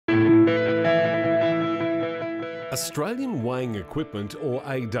Australian Weighing Equipment, or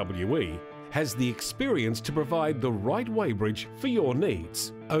AWE, has the experience to provide the right weighbridge for your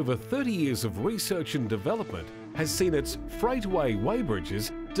needs. Over 30 years of research and development has seen its Freightway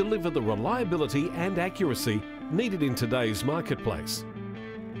weighbridges deliver the reliability and accuracy needed in today's marketplace.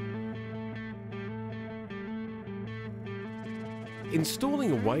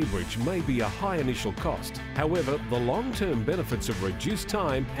 Installing a weighbridge may be a high initial cost. However, the long-term benefits of reduced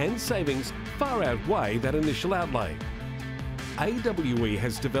time and savings far outweigh that initial outlay. AWE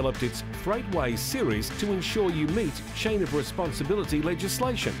has developed its Freightway series to ensure you meet chain of responsibility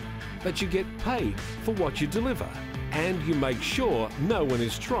legislation, that you get paid for what you deliver, and you make sure no one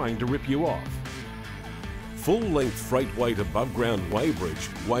is trying to rip you off. Full-length freight weight above-ground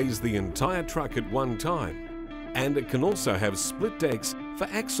weighbridge weighs the entire truck at one time, and it can also have split decks for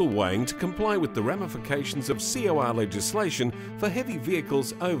axle weighing to comply with the ramifications of COR legislation for heavy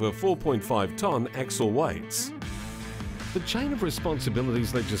vehicles over 4.5 tonne axle weights. The Chain of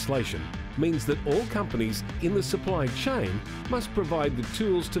Responsibilities legislation means that all companies in the supply chain must provide the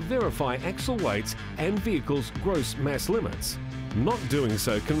tools to verify axle weights and vehicles' gross mass limits. Not doing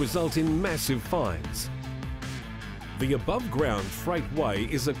so can result in massive fines. The above-ground Freightway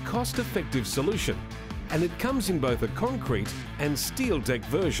is a cost-effective solution, and it comes in both a concrete and steel deck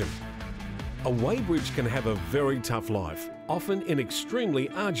version. A weighbridge can have a very tough life, often in extremely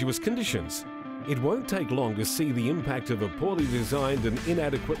arduous conditions. It won't take long to see the impact of a poorly designed and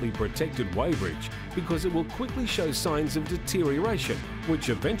inadequately protected weighbridge, because it will quickly show signs of deterioration, which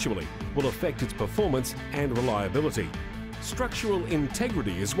eventually will affect its performance and reliability. Structural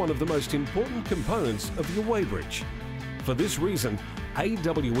integrity is one of the most important components of your weighbridge. For this reason,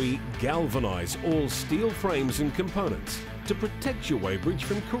 AWE galvanise all steel frames and components to protect your weighbridge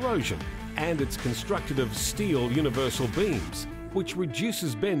from corrosion, and it's constructed of steel universal beams, which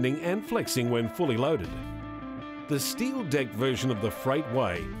reduces bending and flexing when fully loaded. The steel deck version of the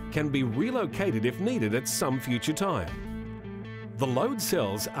Freightway can be relocated if needed at some future time. The load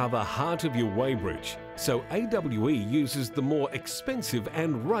cells are the heart of your weighbridge, so AWE uses the more expensive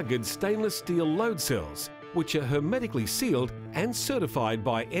and rugged stainless steel load cells, which are hermetically sealed and certified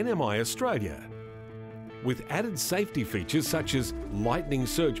by NMI Australia. With added safety features such as lightning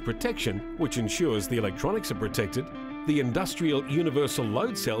surge protection, which ensures the electronics are protected, the industrial universal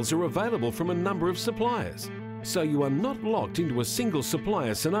load cells are available from a number of suppliers, so you are not locked into a single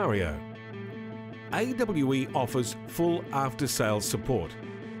supplier scenario. AWE offers full after-sales support,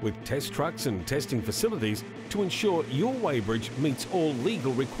 with test trucks and testing facilities to ensure your weighbridge meets all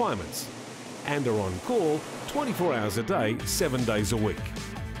legal requirements, and are on call 24 hours a day, 7 days a week.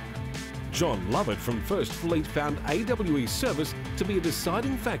 John Lovett from First Fleet found AWE service to be a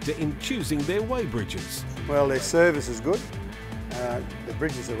deciding factor in choosing their weighbridges. Well, their service is good, the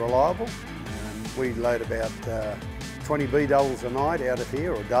bridges are reliable. We load about 20 B-doubles a night out of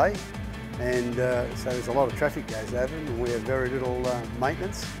here, or a day, and so there's a lot of traffic goes over them, and we have very little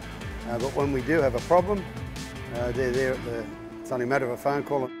maintenance. But when we do have a problem, they're there it's only a matter of a phone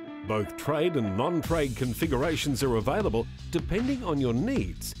call. Both trade and non-trade configurations are available depending on your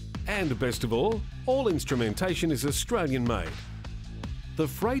needs. And best of all instrumentation is Australian made. The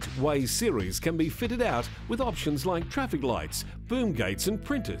Freightway series can be fitted out with options like traffic lights, boom gates and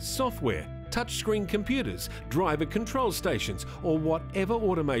printers, software, touchscreen computers, driver control stations, or whatever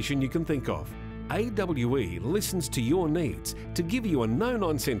automation you can think of. AWE listens to your needs to give you a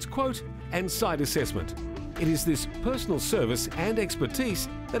no-nonsense quote and site assessment. It is this personal service and expertise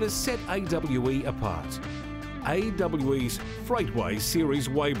that has set AWE apart. AWE's Freightway series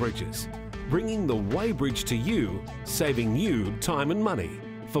weighbridges, bringing the weighbridge to you, saving you time and money.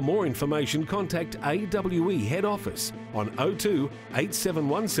 For more information, contact AWE head office on 02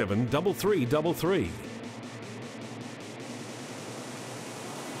 8717 3333.